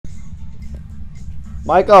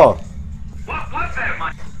Michael, What's that,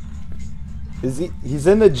 Mike? is he's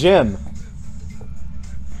in the gym.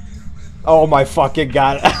 Oh my fucking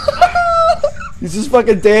god. He's just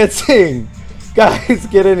fucking dancing. Guys,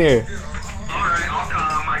 get in here. Alright, I'll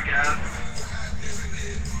come, I guess.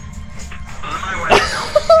 On my way.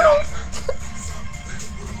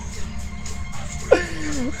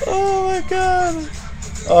 Oh my god.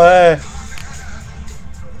 Oh hey.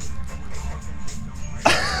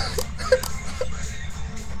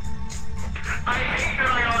 I hate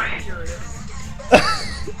that I already hear it.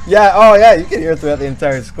 Yeah, oh yeah, you can hear it throughout the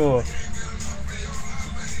entire school.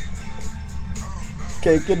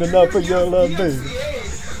 Can't get enough of your love, baby.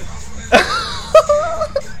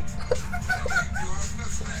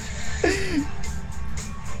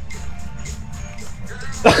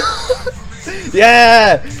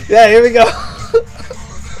 Yeah! Yeah, here we go!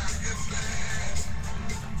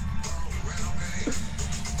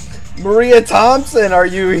 Maria Thompson, are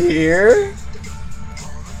you here?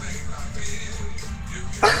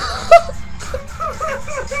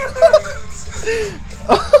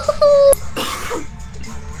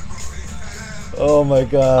 Oh my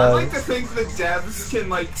god. I like to think the devs can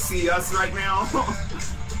like see us right now.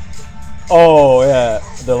 Oh yeah.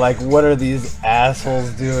 They're like, what are these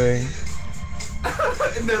assholes doing?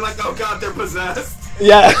 And they're like, oh god, they're possessed.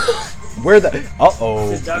 Yeah. Where the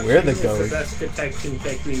uh-oh. Seduction Where the is going? the best detection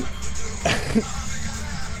technique.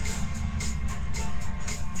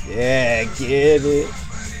 Yeah, get it.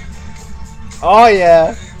 Oh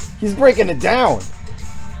yeah. He's breaking it down.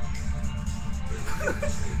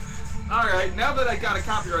 Alright, now that I got a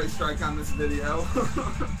copyright strike on this video.